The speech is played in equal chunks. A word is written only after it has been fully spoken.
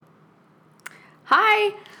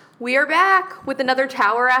Hi, we are back with another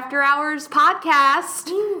Tower After Hours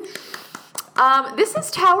podcast. This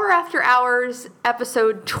is Tower After Hours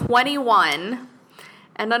episode 21,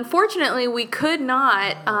 and unfortunately we could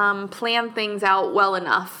not plan things out well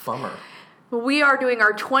enough. Bummer. We are doing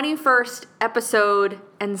our 21st episode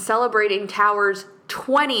and celebrating Tower's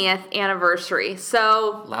 20th anniversary.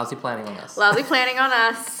 So Lousy planning on us.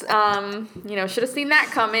 Should have seen that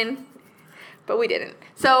coming, but we didn't.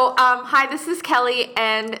 So, hi, this is Kelly,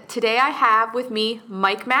 and today I have with me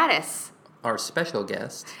Mike Mattis. Our special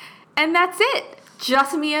guest. And that's it.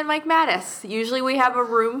 Just me and Mike Mattis. Usually we have a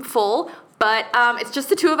room full, but it's just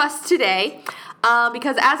the two of us today.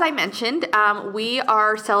 Because as I mentioned, we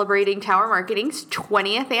are celebrating Tower Marketing's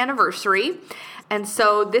 20th anniversary. And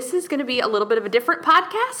so this is going to be a little bit of a different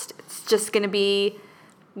podcast. It's just going to be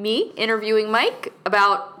me interviewing Mike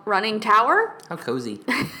about running Tower. How cozy.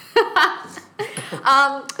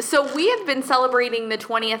 So we have been celebrating the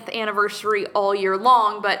 20th anniversary all year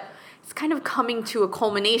long, but it's kind of coming to a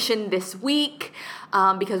culmination this week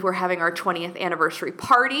because we're having our 20th anniversary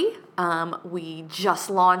party. We just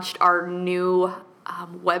launched our new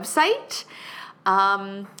website.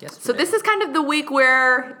 So this is kind of the week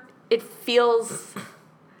where it feels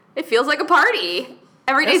like a party.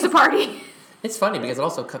 Every day's a party. It's funny because it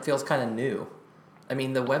also feels kind of new. I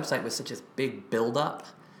mean, the website was such a big build-up,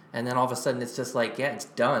 and then all of a sudden it's just like, yeah, it's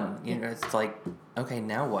done. You know, it's like, okay,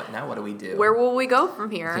 now what? Now what do we do? Where will we go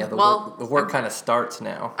from here? Yeah, the work kind of starts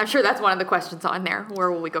now. I'm sure that's one of the questions on there.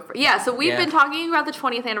 Where will we go from? Yeah, so we've been talking about the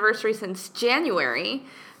 20th anniversary since January.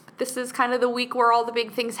 But this is kind of the week where all the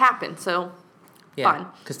big things happen, so fun.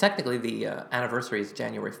 Because technically the anniversary is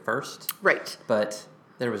January 1st. Right. But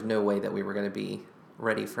there was no way that we were going to be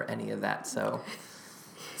ready for any of that, so...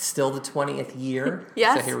 Still the 20th year.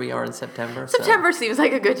 Yes. So here we are in September. September seems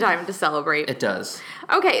like a good time to celebrate. It does.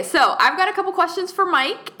 Okay, so I've got a couple questions for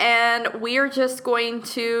Mike, and we are just going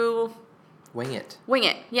to... Wing it,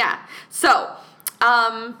 yeah. So,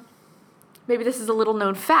 maybe this is a little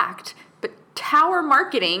known fact, but Tower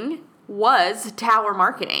Marketing was Tower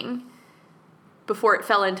Marketing before it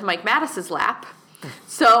fell into Mike Mattis's lap.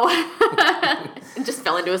 So, it just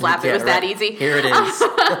fell into his lap. It was that easy. Here it is.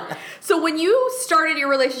 So when you started your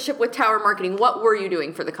relationship with Tower Marketing, what were you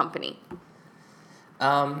doing for the company?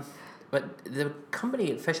 But the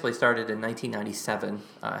company officially started in 1997,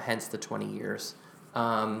 hence the 20 years.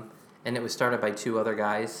 And it was started by two other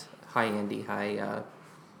guys. Hi, Andy. Hi,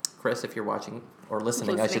 Chris, if you're watching. Or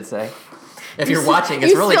listening, I should say. If you're watching,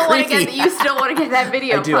 it's really creepy. You still want to get that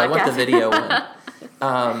video I do. podcast. I want the video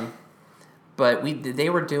one. But they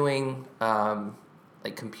were doing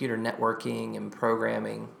like computer networking and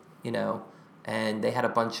programming, you know, and they had a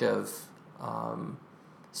bunch of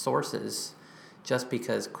sources just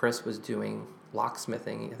because Chris was doing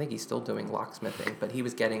locksmithing. I think he's still doing locksmithing, but he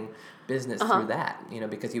was getting business through that, you know,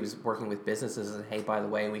 because he was working with businesses and, hey, by the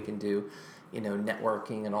way, we can do, you know,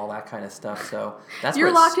 networking and all that kind of stuff. So that's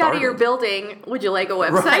You're locked out of your building. Would you like a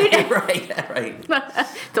website? Right.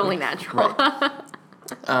 It's only natural.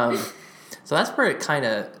 Right. So that's where it kind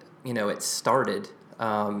of, you know, it started.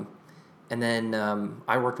 And then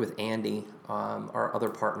I worked with Andy, our other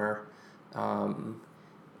partner,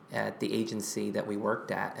 at the agency that we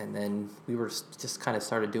worked at. And then we were just kind of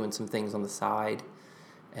started doing some things on the side.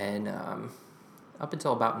 And up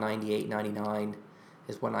until about 98, 99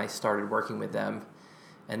 is when I started working with them.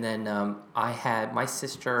 And then my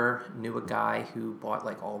sister knew a guy who bought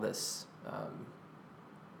like all this...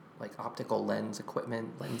 like optical lens equipment,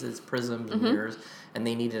 lenses, prisms, and mirrors, and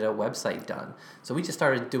they needed a website done. So we just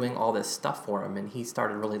started doing all this stuff for him, and he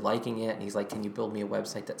started really liking it, and he's like, can you build me a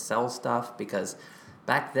website that sells stuff? Because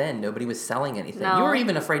back then, nobody was selling anything. No. You were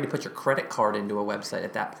even afraid to put your credit card into a website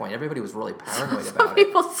at that point. Everybody was really paranoid about it. Some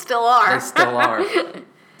people still are. They still are,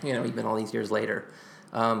 you know, even all these years later.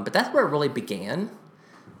 But that's where it really began.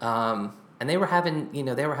 And they were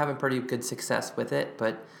having pretty good success with it,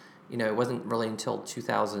 but you know, it wasn't really until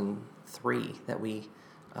 2003 that we,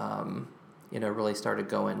 really started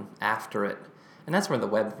going after it. And that's when the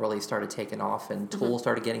web really started taking off and tools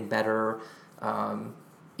started getting better.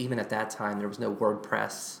 Even at that time, there was no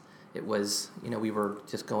WordPress. It was, you know, we were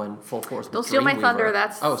just going full force. Don't steal my thunder.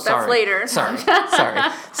 That's later. Sorry.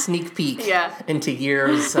 Sneak peek into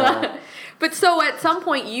years. But so at some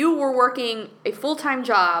point, you were working a full-time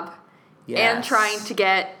job and trying to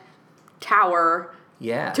get Tower...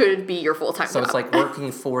 Yeah. To be your full-time job. So it's like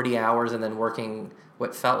working 40 hours and then working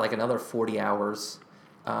what felt like another 40 hours.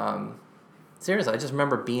 Seriously, I just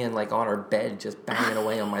remember being like on our bed just banging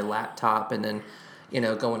away on my laptop and then, you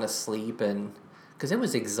know, going to sleep and... Because it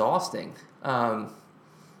was exhausting.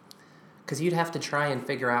 Because because you'd have to try and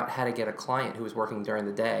figure out how to get a client who was working during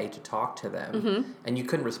the day to talk to them, and you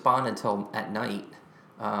couldn't respond until at night,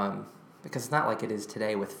 because it's not like it is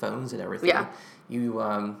today with phones and everything. Yeah. You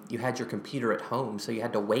had your computer at home, so you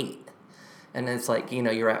had to wait, and then it's like,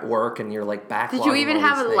 you're at work and you're like backlogging. Did you even all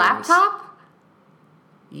have a these things. laptop?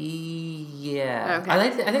 Yeah. Okay. I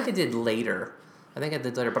think I did later.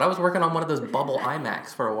 But I was working on one of those bubble iMacs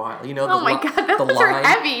for a while. Oh my God, those are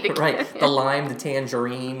heavy to get. Right, the lime, the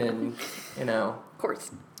tangerine, and, Of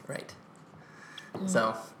course. Right.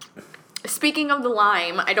 So. Speaking of the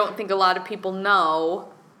lime, I don't think a lot of people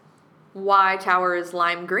know why Tower is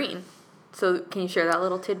lime green. So can you share that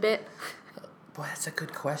little tidbit? Boy, that's a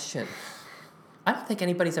good question. I don't think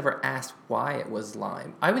anybody's ever asked why it was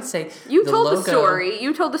lime. I would say You told the story.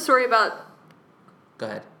 You told the story about Go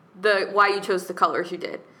ahead. why you chose the colors you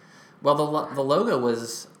did. Well, the logo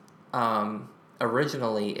was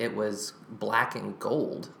originally it was black and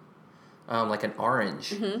gold, like an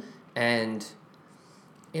orange, and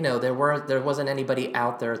there wasn't anybody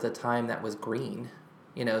out there at the time that was green,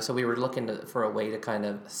 so we were looking for a way to kind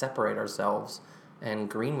of separate ourselves, and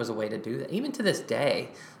green was a way to do that. Even to this day,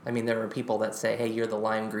 I mean, there are people that say, "Hey, you're the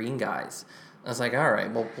lime green guys." I was like, "All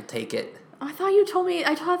right, we'll take it." I thought you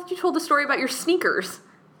told the story about your sneakers.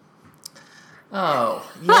 Oh,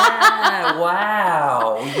 yeah,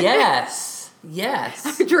 wow, yes.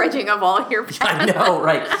 Dredging of all your past. I know,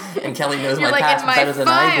 right. And Kelly knows You're my past better than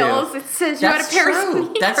I do. in my files, it says you had a pair of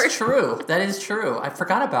sneakers. That's true. That is true. I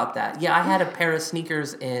forgot about that. Yeah, I had a pair of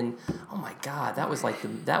sneakers in, oh my God, that was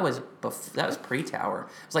pre-Tower.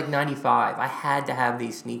 It was like 95. I had to have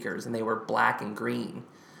these sneakers, and they were black and green.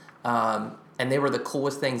 And they were the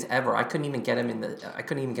coolest things ever. I couldn't even get them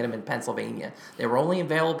in Pennsylvania. They were only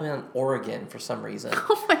available in Oregon for some reason.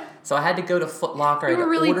 Oh my. So I had to go to Foot Locker. You were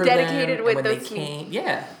really dedicated them, with and when those they came.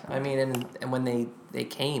 Yeah, I mean, and when they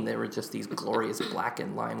came, they were just these glorious black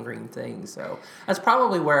and lime green things. So that's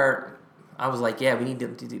probably where I was like, yeah, we need to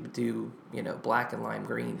do black and lime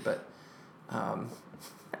green. But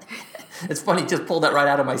it's funny, just pulled that right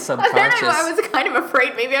out of my subconscious. I was kind of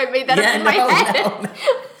afraid maybe I made that up in my head.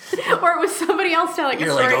 No. Or it was somebody else telling a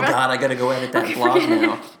story. You're like, oh God, I got to go edit that blog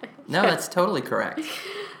now. No, that's totally correct.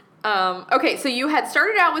 Okay, so you had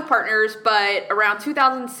started out with partners, but around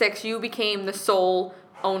 2006, you became the sole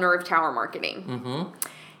owner of Tower Marketing. Mm-hmm.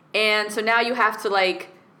 And so now you have to,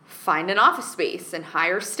 find an office space and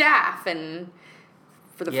hire staff and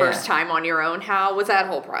for the first time on your own. How was that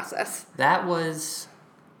whole process? That was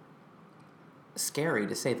scary,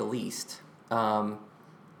 to say the least.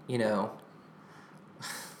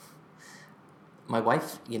 My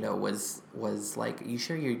wife, was like, "You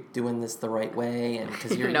sure you're doing this the right way?" And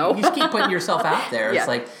because you just keep putting yourself out there. Yeah. It's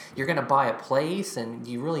like, you're going to buy a place, and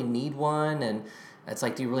do you really need one? And it's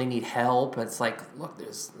like, do you really need help? It's like, look,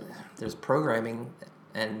 there's programming,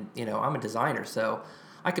 and I'm a designer, so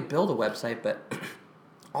I could build a website, but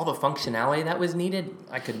all the functionality that was needed,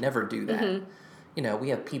 I could never do that. Mm-hmm. We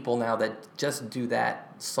have people now that just do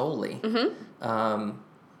that solely. Mm-hmm.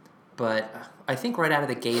 But I think right out of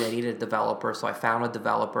the gate, I needed a developer, so I found a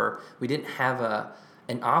developer. We didn't have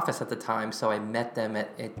an office at the time, so I met them at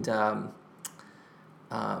in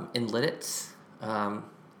Lidditz,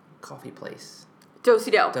 coffee place.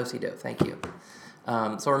 Do-si-do. Do-si-do, thank you.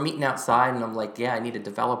 So we're meeting outside, and I'm like, yeah, I need a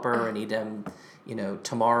developer. I need them,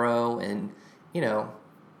 tomorrow. And,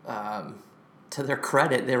 to their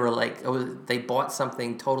credit, they were like, they bought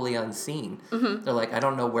something totally unseen. Mm-hmm. They're like, I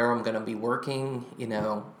don't know where I'm going to be working,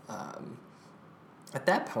 At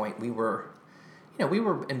that point, we were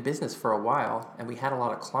in business for a while, and we had a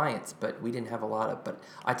lot of clients, but we didn't have but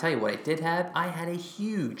I tell you what I did have, I had a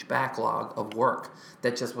huge backlog of work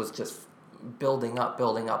that was just building up.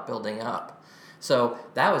 So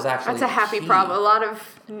that was actually That's a happy problem. A lot of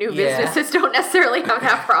new businesses don't necessarily have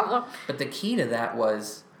that problem. But the key to that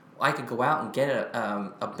was, I could go out and get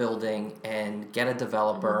a building and get a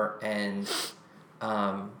developer, and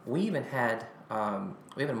we even had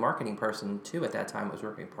a marketing person too at that time who was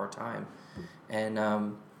working part-time, and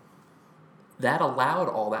that allowed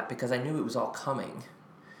all that because I knew it was all coming.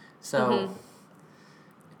 So,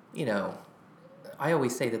 I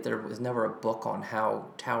always say that there was never a book on how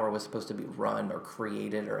Tower was supposed to be run or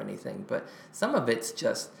created or anything, but some of it's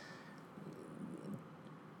just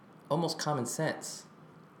almost common sense.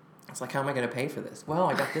 It's like, how am I going to pay for this? Well,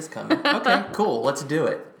 I got this coming. Okay, cool, let's do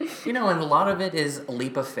it. And a lot of it is a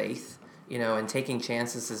leap of faith, and taking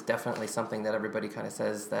chances is definitely something that everybody kind of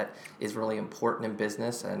says that is really important in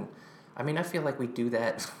business. And I mean, I feel like we do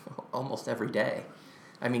that almost every day.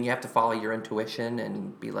 I mean, you have to follow your intuition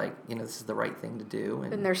and be like, this is the right thing to do.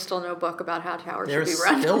 And there's still no book about how towers should there be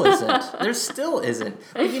run. still isn't. There still isn't.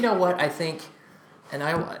 But you know what? I think,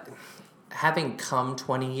 having come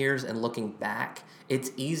 20 years and looking back,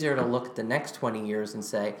 it's easier to look at the next 20 years and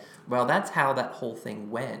say, well, that's how that whole thing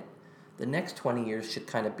went. The next 20 years should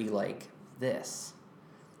kind of be like this,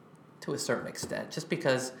 to a certain extent, just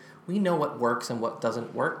because we know what works and what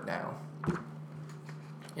doesn't work now.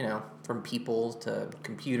 From people to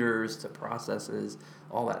computers to processes,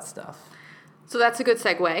 all that stuff. So that's a good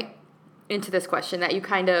segue into this question that you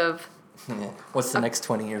kind of... What's the next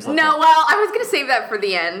 20 years look like? Well, I was going to save that for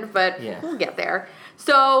the end, but we'll get there.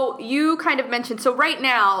 So you kind of mentioned, so right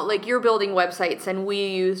now, like you're building websites and we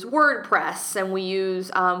use WordPress and we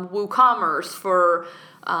use WooCommerce for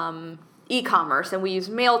e-commerce and we use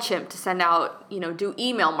MailChimp to send out, do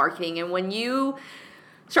email marketing. And when you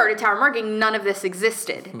started Tower Marketing, none of this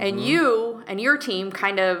existed. Mm-hmm. And you and your team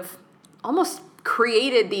kind of almost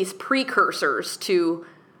created these precursors to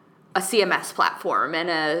a CMS platform and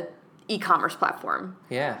a e-commerce platform.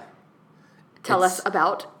 Yeah. Tell us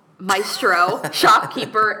about Maestro,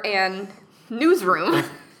 Shopkeeper, and Newsroom.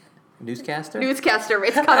 Newscaster? Newscaster.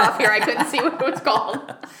 It's cut off here. I couldn't see what it was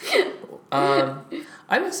called.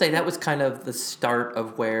 I would say that was kind of the start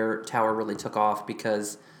of where Tower really took off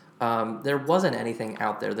because there wasn't anything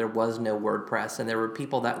out there. There was no WordPress, and there were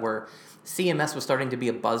people that were... CMS was starting to be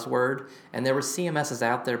a buzzword, and there were CMSs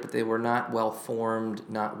out there, but they were not well formed,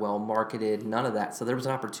 not well marketed, none of that. So there was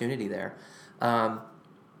an opportunity there.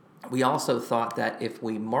 We also thought that if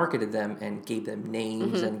we marketed them and gave them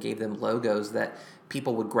names mm-hmm. and gave them logos, that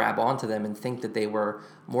people would grab onto them and think that they were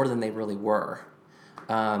more than they really were.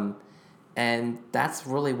 And that's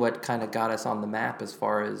really what kind of got us on the map as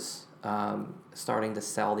far as starting to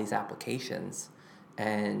sell these applications.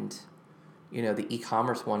 And the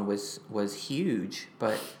e-commerce one was huge,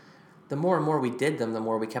 but the more and more we did them, the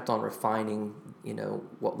more we kept on refining,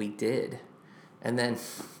 what we did. And then,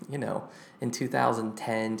 in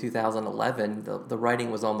 2010, 2011, the writing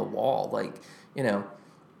was on the wall. Like,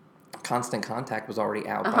 Constant Contact was already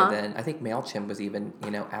out by then. I think MailChimp was even,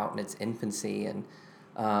 out in its infancy. And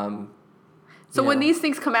so when these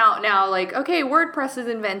things come out now, like, okay, WordPress is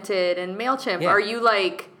invented and MailChimp, are you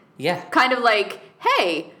like, kind of like,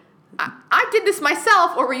 hey, I did this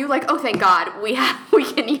myself, or were you like, oh, thank God, we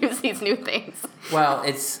can use these new things? Well,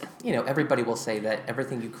 it's, everybody will say that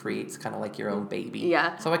everything you create is kind of like your own baby.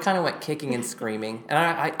 Yeah. So I kind of went kicking and screaming. And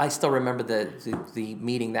I still remember the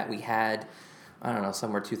meeting that we had, I don't know,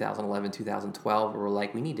 somewhere 2011, 2012, where we're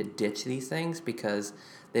like, we need to ditch these things because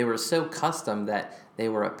they were so custom that they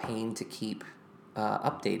were a pain to keep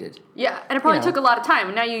updated. Yeah, and it probably took a lot of time.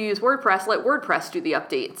 And now you use WordPress, let WordPress do the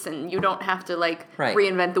updates, and you don't have to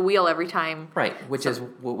reinvent the wheel every time. Right, which is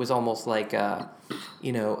what was almost like a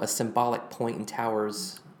symbolic point in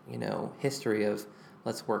Tower's history of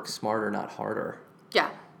let's work smarter, not harder. Yeah.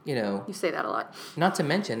 You say that a lot. Not to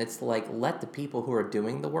mention, it's like let the people who are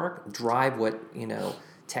doing the work drive what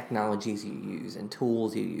technologies you use and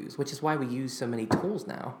tools you use, which is why we use so many tools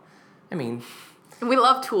now. I mean. We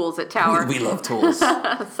love tools at Tower. We love tools. Some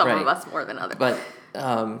of us more than others. But,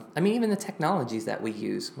 even the technologies that we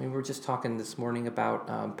use. We were just talking this morning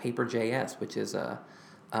about Paper.js, which is an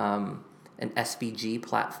SVG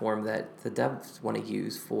platform that the devs want to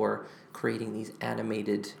use for creating these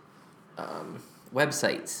animated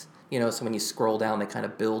websites. So when you scroll down, they kind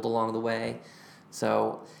of build along the way.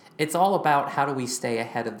 So it's all about how do we stay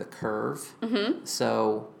ahead of the curve. Mm-hmm.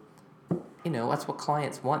 So... that's what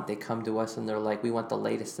clients want. They come to us and they're like, we want the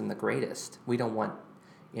latest and the greatest. We don't want,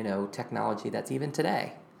 technology that's even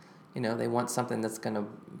today. They want something that's going to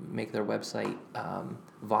make their website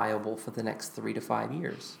viable for the next 3 to 5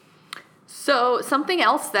 years. So something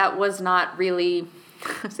else that was not really,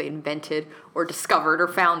 say, invented or discovered or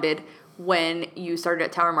founded when you started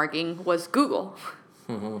at Tower Marketing was Google.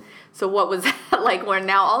 Mm-hmm. So what was that like where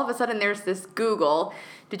now all of a sudden there's this Google?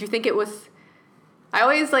 Did you think it was... I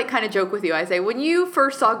always kind of joke with you. I say, when you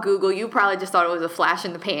first saw Google, you probably just thought it was a flash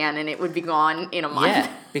in the pan and it would be gone in a month. Yeah,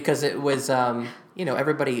 because it was,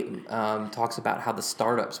 everybody talks about how the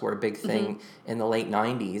startups were a big thing mm-hmm. in the late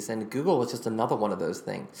 90s, and Google was just another one of those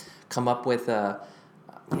things. Come up with a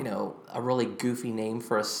really goofy name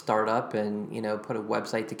for a startup and, put a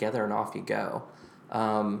website together and off you go.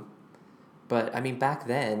 But, back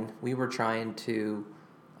then, we were trying to...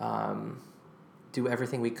 do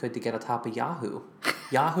everything we could to get atop of Yahoo.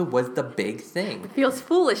 Yahoo was the big thing. It feels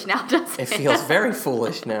foolish now, doesn't it? It feels very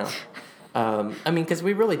foolish now. I mean, because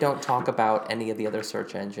we really don't talk about any of the other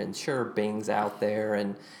search engines. Sure, Bing's out there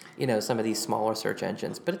and, some of these smaller search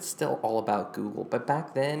engines, but it's still all about Google. But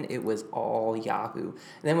back then, it was all Yahoo. And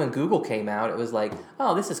then when Google came out, it was like,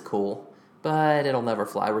 oh, this is cool, but it'll never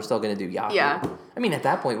fly. We're still going to do Yahoo. Yeah. I mean, at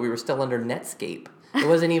that point, we were still under Netscape. It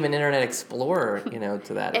wasn't even Internet Explorer,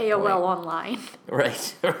 to that AOL point. Online.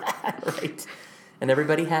 Right, right. And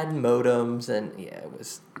everybody had modems, and it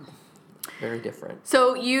was very different.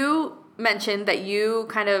 So you mentioned that you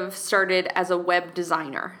kind of started as a web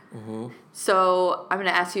designer. Mm-hmm. So I'm going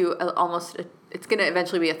to ask you it's going to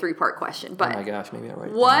eventually be a 3-part question. But oh my gosh, maybe I'll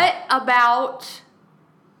write it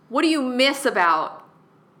what do you miss about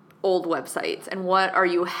old websites, and what are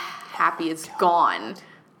you happy is gone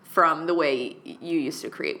from the way you used to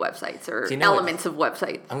create websites or elements of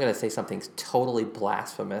websites? I'm going to say something totally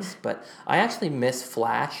blasphemous, but I actually miss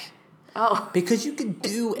Flash. Oh. Because you could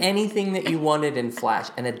do anything that you wanted in Flash,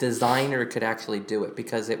 and a designer could actually do it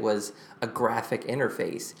because it was a graphic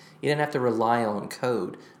interface. You didn't have to rely on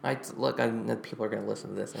code. I know people are going to listen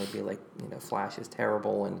to this and they'd be like, Flash is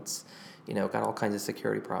terrible and it's, got all kinds of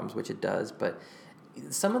security problems, which it does. But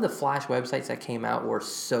some of the Flash websites that came out were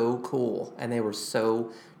so cool and they were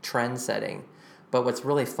so trend-setting. But what's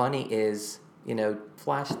really funny is,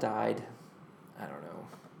 Flash died, I don't know,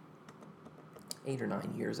 8 or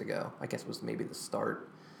 9 years ago, I guess was maybe the start.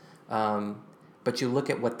 But you look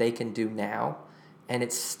at what they can do now, and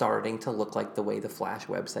it's starting to look like the way the Flash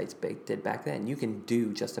websites did back then. You can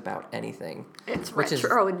do just about anything. It's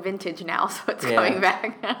retro and vintage now, so it's coming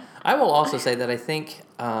back. I will also say that I think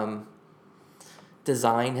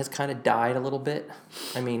design has kind of died a little bit.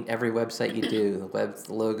 I mean, every website you do, the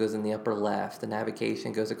logo's in the upper left, the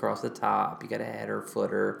navigation goes across the top, you got a header,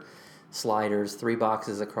 footer, sliders, 3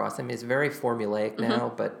 boxes across. I mean, it's very formulaic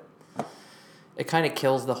now, but it kind of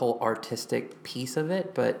kills the whole artistic piece of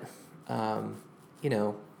it. But,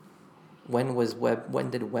 when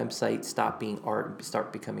did websites stop being art and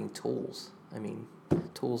start becoming tools? I mean,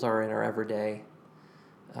 tools are in our everyday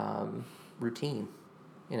routine.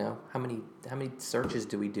 How many searches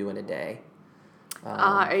do we do in a day?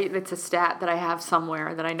 It's a stat that I have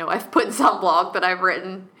somewhere that I know I've put in some blog that I've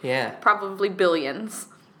written. Yeah. Probably billions.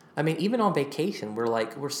 I mean, even on vacation,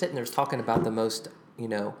 we're sitting there talking about the most,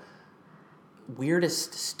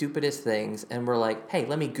 weirdest, stupidest things, and we're like, hey,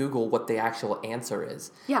 let me Google what the actual answer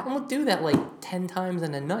is. Yeah. And we'll do that like 10 times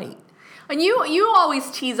in a night. And you always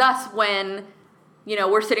tease us when,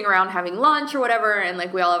 we're sitting around having lunch or whatever, and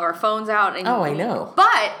like we all have our phones out. And I know. But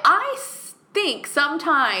I think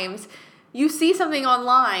sometimes you see something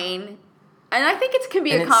online, and I think it can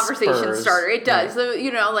be a conversation starter. It does.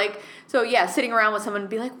 Right. So, sitting around with someone and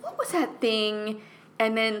be like, what was that thing?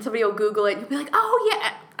 And then somebody will Google it and you'll be like, oh,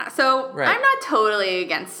 yeah. So right. I'm not totally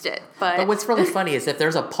against it. But what's really funny is if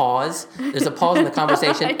there's a pause in the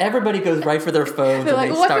conversation, everybody goes right for their phones. They're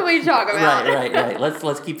like, what can we talk about? Right.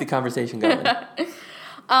 Let's keep the conversation going.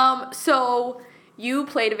 So you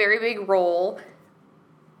played a very big role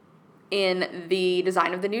in the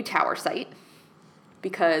design of the new tower site,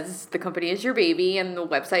 because the company is your baby and the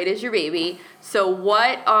website is your baby. So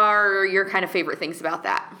what are your kind of favorite things about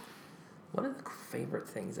that? What are the favorite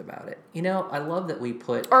things about it? I love that we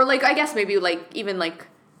put... Or I guess maybe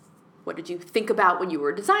what did you think about when you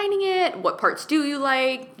were designing it? What parts do you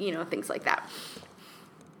like? Things like that.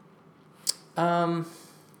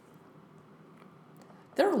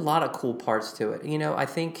 There are a lot of cool parts to it. I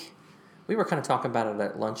think we were kind of talking about it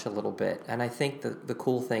at lunch a little bit, and I think the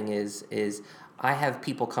cool thing is I have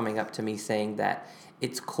people coming up to me saying that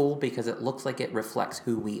it's cool because it looks like it reflects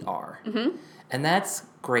who we are. Mm-hmm. And that's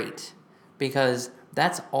great, because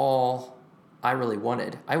that's all I really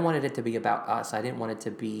wanted. I wanted it to be about us. I didn't want it to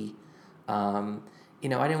be, I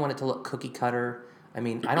didn't want it to look cookie cutter. I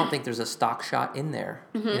mean, I don't think there's a stock shot in there,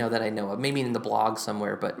 that I know of. Maybe in the blog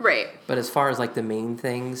somewhere, but right. But as far as like the main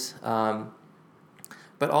things,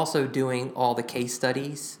 but also doing all the case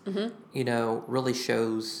studies, really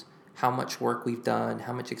shows how much work we've done,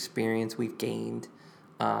 how much experience we've gained,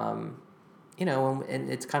 and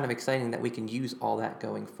it's kind of exciting that we can use all that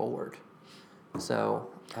going forward. So,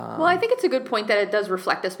 well, I think it's a good point that it does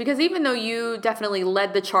reflect us, because even though you definitely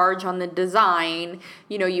led the charge on the design,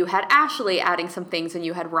 you had Ashley adding some things and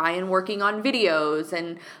you had Ryan working on videos,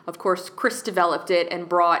 and of course Chris developed it and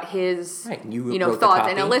brought his thoughts,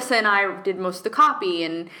 and Alyssa and I did most of the copy,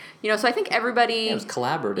 and so I think everybody it was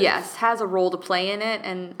collaborative. Yes, has a role to play in it,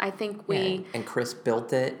 and I think and Chris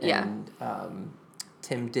built it, and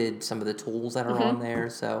Tim did some of the tools that are on there,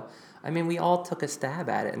 so. I mean, we all took a stab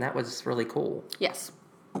at it, and that was really cool. Yes.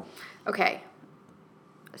 Okay.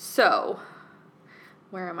 So,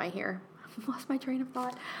 where am I here? Lost my train of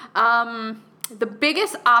thought. The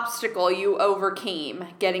biggest obstacle you overcame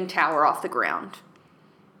getting Tower off the ground.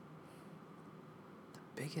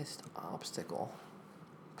 The biggest obstacle.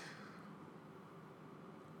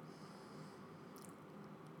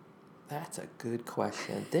 That's a good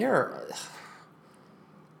question. There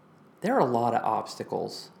are a lot of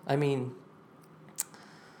obstacles. I mean,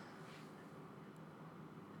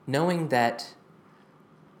 knowing that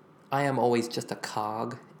I am always just a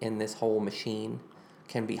cog in this whole machine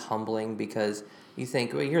can be humbling, because you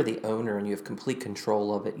think, well, you're the owner and you have complete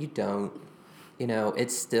control of it. You don't.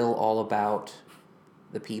 It's still all about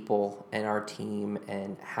the people and our team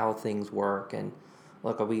and how things work. And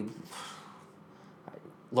look, we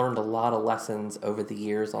learned a lot of lessons over the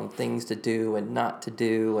years on things to do and not to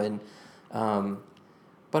do. And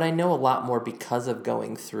but I know a lot more because of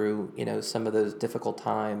going through, some of those difficult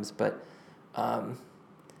times. But, but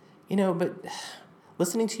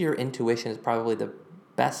listening to your intuition is probably the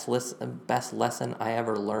best lesson I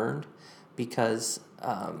ever learned, because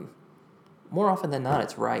more often than not,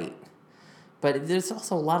 it's right. But there's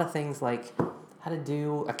also a lot of things like how to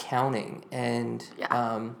do accounting and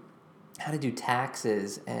how to do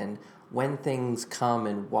taxes and when things come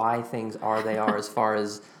and why things are they are as far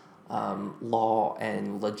as law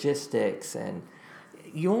and logistics. And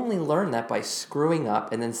you only learn that by screwing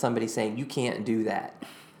up and then somebody saying, you can't do that,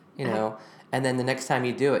 And then the next time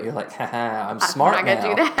you do it, you're like, haha, I'm smart now. I'm not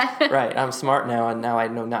going to do that. Right, I'm smart now, and now I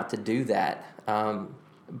know not to do that.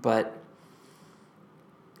 But,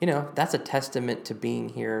 that's a testament to being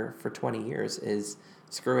here for 20 years, is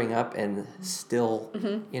screwing up and still,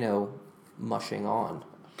 mushing on.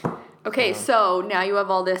 Okay, so now you have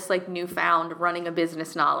all this newfound running a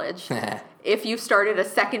business knowledge. If you started a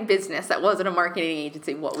second business that wasn't a marketing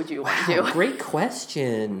agency, what would you want to do? Great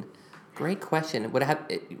question. Would I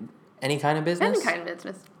have any kind of business? Any kind of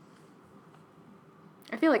business.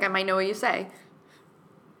 I feel like I might know what you say.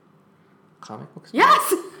 Comic books?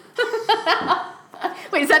 Yes!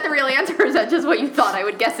 Wait, is that the real answer, or is that just what you thought I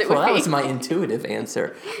would guess it would be? Well, that was my intuitive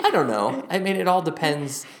answer. I don't know. I mean, it all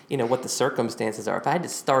depends, what the circumstances are. If I had to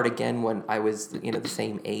start again when I was, the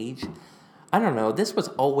same age, I don't know. This is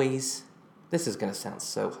going to sound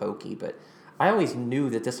so hokey, but I always knew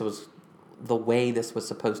that this was the way this was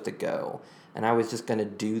supposed to go, and I was just going to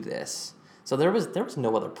do this. So there was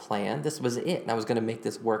no other plan. This was it, and I was going to make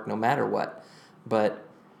this work no matter what. But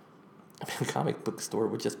a comic book store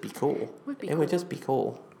would just be cool. It would just be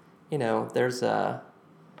cool. There's probably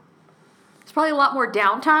a lot more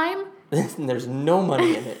downtime. There's no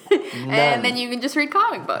money in it. None. And then you can just read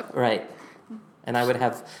comic book. Right. And I would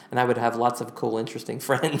have lots of cool, interesting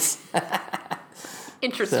friends.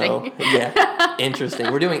 Interesting. So, yeah,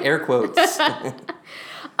 interesting. We're doing air quotes.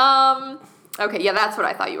 Okay, yeah, that's what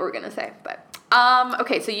I thought you were going to say. But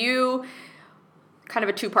okay, so you kind of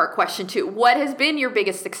a two-part question too. What has been your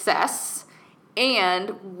biggest success,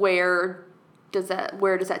 and where does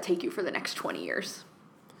that take you for the next 20 years?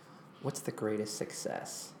 What's the greatest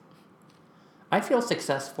success? I feel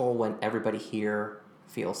successful when everybody here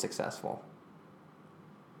feels successful.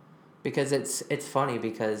 Because it's funny,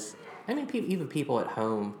 because I mean, even people at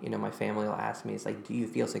home, my family will ask me, it's like, do you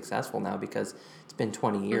feel successful now? Because it's been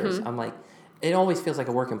 20 years. Mm-hmm. I'm like, it always feels like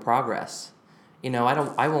a work in progress.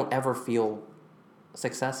 I won't ever feel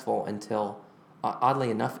successful until, oddly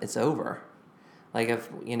enough, it's over. Like if,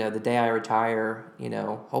 the day I retire,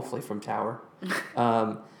 hopefully from Tower.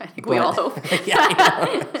 I think we all hope. Yeah, I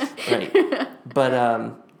know. Right. But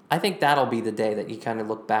I think that'll be the day that you kind of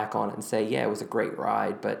look back on it and say, yeah, it was a great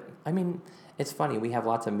ride. But, I mean, it's funny. We have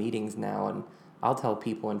lots of meetings now, and I'll tell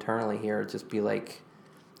people internally here, just be like,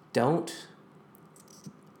 don't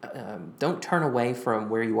turn away from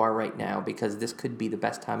where you are right now, because this could be the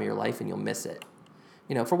best time of your life and you'll miss it.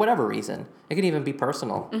 For whatever reason. It could even be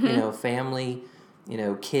personal. Mm-hmm. Family,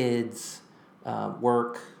 kids,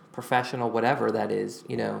 work, professional, whatever that is.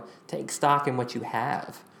 Take stock in what you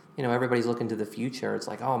have. Everybody's looking to the future. It's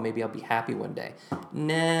like, oh, maybe I'll be happy one day.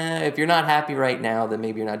 Nah, if you're not happy right now, then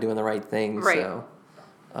maybe you're not doing the right thing. Right.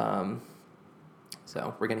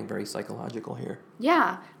 So we're getting very psychological here.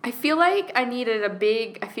 Yeah. I feel like I need a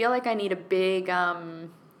big,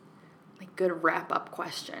 good wrap-up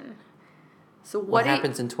question. So what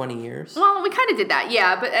happens in 20 years? Well, we kind of did that,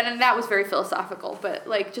 yeah, and that was very philosophical. But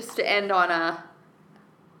just to end on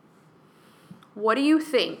what do you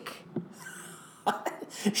think?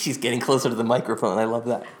 She's getting closer to the microphone. I love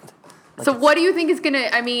that. So what do you think is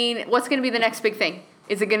what's gonna be the next big thing?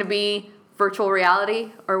 Is it gonna be virtual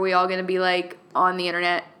reality? Are we all gonna be on the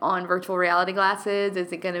internet on virtual reality glasses?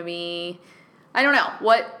 Is it gonna be, I don't know,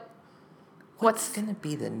 what? What's going to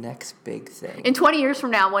be the next big thing? In 20 years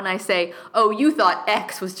from now, when I say, oh, you thought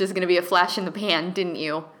X was just going to be a flash in the pan, didn't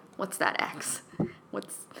you? What's that X?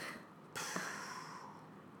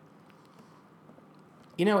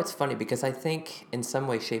 You know, it's funny because I think in some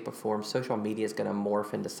way, shape, or form, social media is going to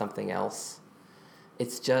morph into something else.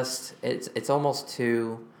 It's just, it's almost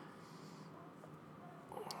too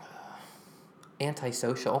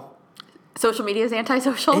antisocial. Social media is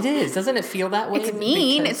antisocial? It is. Doesn't it feel that way? It's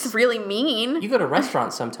mean. It's really mean. You go to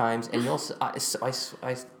restaurants sometimes and I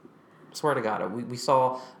swear to God, we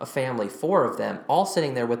saw a family, 4 of them, all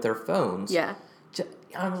sitting there with their phones. Yeah.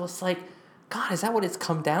 I was just like, God, is that what it's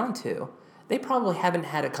come down to? They probably haven't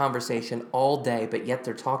had a conversation all day, but yet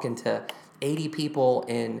they're talking to 80 people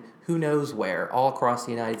in who knows where, all across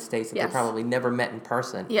the United States that they probably never met in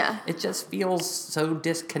person. Yeah. It just feels so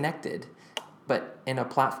disconnected, but in a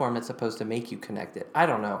platform that's supposed to make you connected. I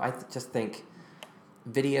don't know. I just think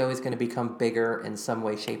video is going to become bigger in some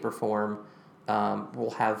way, shape, or form.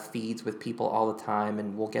 We'll have feeds with people all the time,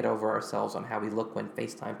 and we'll get over ourselves on how we look when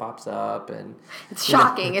FaceTime pops up. And it's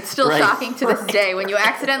shocking. It's still shocking to this day when you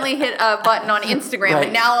accidentally hit a button on Instagram,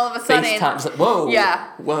 and now all of a sudden, FaceTime's like, whoa,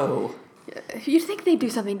 yeah, whoa. You'd think they'd do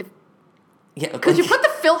something to. Yeah, because you put the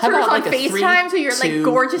filters on FaceTime so you're 3, like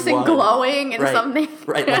gorgeous 1. And glowing and something.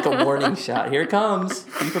 Right, like a warning shot. Here it comes.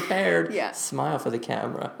 Be prepared. Yeah. Smile for the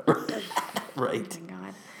camera. Right. Oh my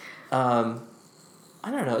God. I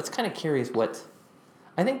don't know. It's kind of curious what.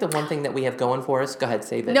 I think the one thing that we have going for us. Go ahead,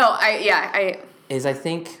 save it. No, I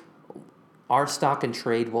think our stock and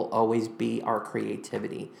trade will always be our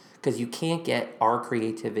creativity, because you can't get our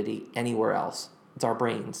creativity anywhere else. It's our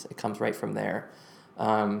brains. It comes right from there.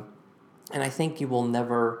 And I think you will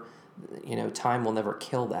never, time will never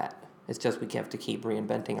kill that. It's just we have to keep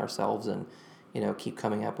reinventing ourselves and, keep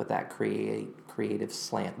coming up with that creative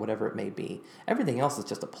slant, whatever it may be. Everything else is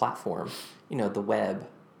just a platform, the web.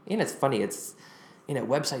 It's funny,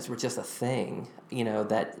 websites were just a thing,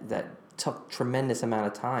 that took tremendous amount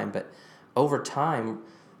of time. But over time,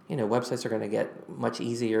 websites are going to get much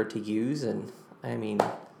easier to use. And, I mean,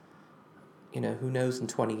 who knows in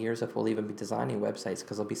 20 years if we'll even be designing websites,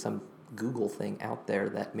 because there'll be some Google thing out there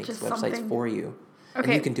that makes just websites something. For you. Okay.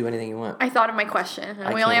 And you can do anything you want. I thought of my question,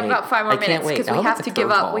 and we only have about 5 more minutes because we have to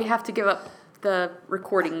give up. We have to give up the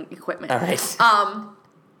recording equipment. All right.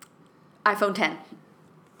 iPhone 10.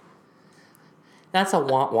 That's a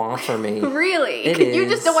wah-wah for me. Really? It is. You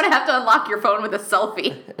just don't want to have to unlock your phone with a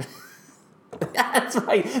selfie. That's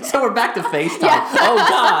right. So we're back to FaceTime. Yeah.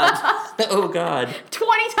 Oh, God.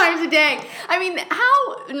 20 times a day. I mean,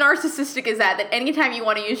 how narcissistic is that anytime you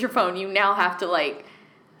want to use your phone, you now have to,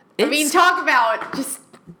 talk about just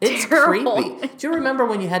it's terrible. Creepy. Do you remember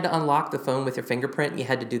when you had to unlock the phone with your fingerprint and you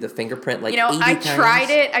had to do the fingerprint 80 times?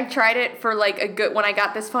 I tried it for when I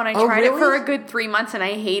got this phone, I tried it for a good 3 months and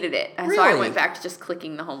I hated it. Really? So I went back to just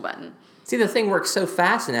clicking the home button. See, the thing works so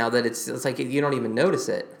fast now that it's like you don't even notice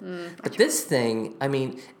it. But this thing, I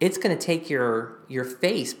mean, it's going to take your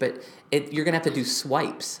face, but you're going to have to do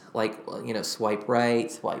swipes, swipe right,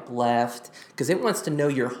 swipe left, because it wants to know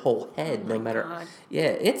your whole head, no matter. God. Yeah,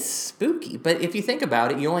 it's spooky. But if you think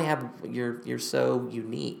about it, you only have you're so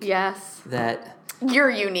unique. Yes. That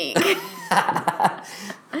you're unique.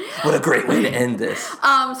 What a great way to end this.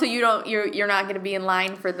 So you're not going to be in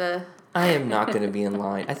line for the. I am not going to be in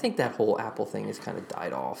line. I think that whole Apple thing has kind of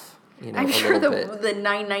died off. I'm sure the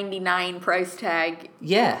 $9.99 price tag.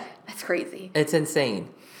 Yeah, that's crazy. It's insane.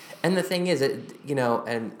 And the thing is, and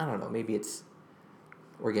I don't know, maybe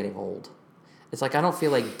we're getting old. It's like I don't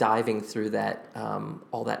feel like diving through that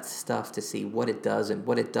all that stuff to see what it does and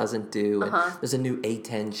what it doesn't do. And there's a new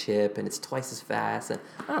A10 chip and it's twice as fast. And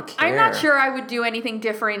I don't care. I'm not sure I would do anything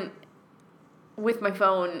different with my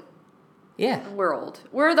phone. Yeah. We're old.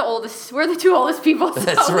 We're the oldest. We're the 2 oldest people, so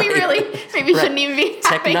right. We really maybe shouldn't even be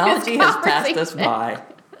having Technology this has passed us by.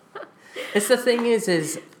 It's the thing is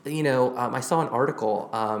I saw an article,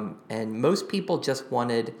 and most people just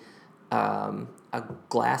wanted a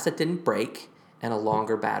glass that didn't break and a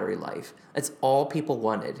longer battery life. That's all people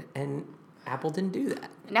wanted, and Apple didn't do that.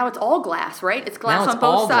 Now it's all glass, right? It's glass now on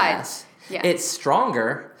both sides. Glass. Yeah. It's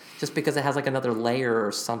stronger just because it has another layer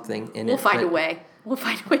or something in it. We'll find a way. We'll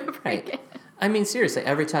find a way to break it. I mean, seriously,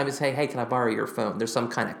 every time you say, hey, can I borrow your phone? There's some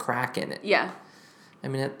kind of crack in it. Yeah. I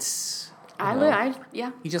mean, it's...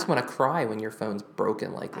 yeah. You just want to cry when your phone's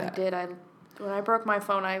broken like that. I did. When I broke my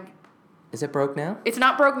phone, Is it broke now? It's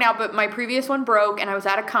not broke now, but my previous one broke, and I was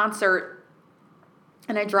at a concert,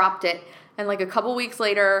 and I dropped it. And a couple weeks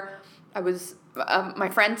later, I was my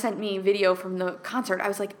friend sent me video from the concert. I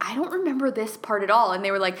was like, I don't remember this part at all. And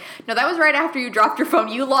they were like, no, that was right after you dropped your phone.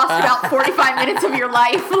 You lost about 45 minutes of your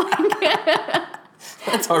life.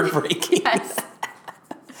 That's heartbreaking. Yes.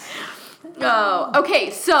 Oh, okay.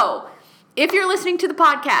 So if you're listening to the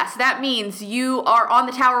podcast, that means you are on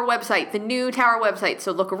the Tower website, the new Tower website.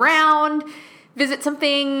 So look around, visit some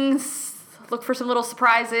things, look for some little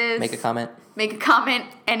surprises. Make a comment. Make a comment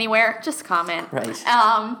anywhere. Just comment. Right.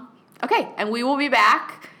 Okay, and we will be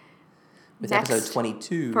back with next episode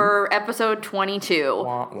 22. For episode 22.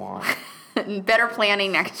 Wah, wah. Better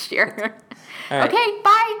planning next year. All right. Okay,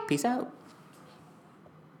 bye. Peace out.